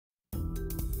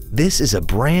This is a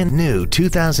brand new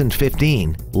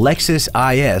 2015 Lexus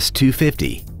IS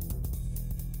 250.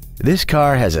 This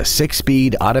car has a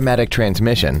 6-speed automatic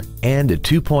transmission and a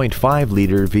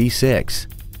 2.5-liter V6.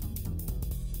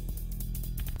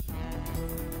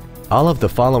 All of the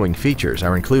following features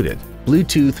are included: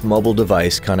 Bluetooth mobile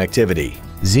device connectivity,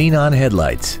 xenon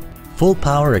headlights, full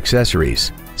power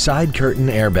accessories, side curtain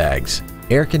airbags,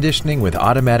 air conditioning with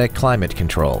automatic climate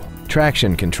control,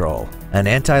 traction control, an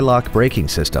anti-lock braking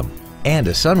system, and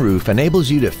a sunroof enables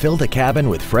you to fill the cabin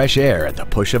with fresh air at the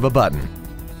push of a button.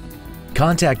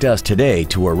 Contact us today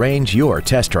to arrange your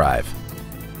test drive.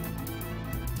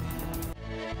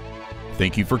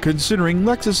 Thank you for considering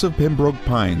Lexus of Pembroke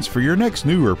Pines for your next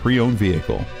new or pre-owned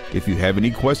vehicle. If you have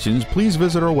any questions, please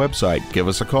visit our website, give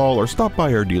us a call, or stop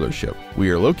by our dealership.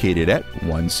 We are located at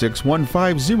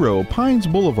 16150 Pines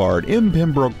Boulevard in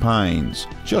Pembroke Pines,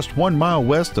 just 1 mile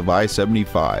west of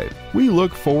I-75. We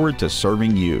look forward to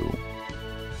serving you.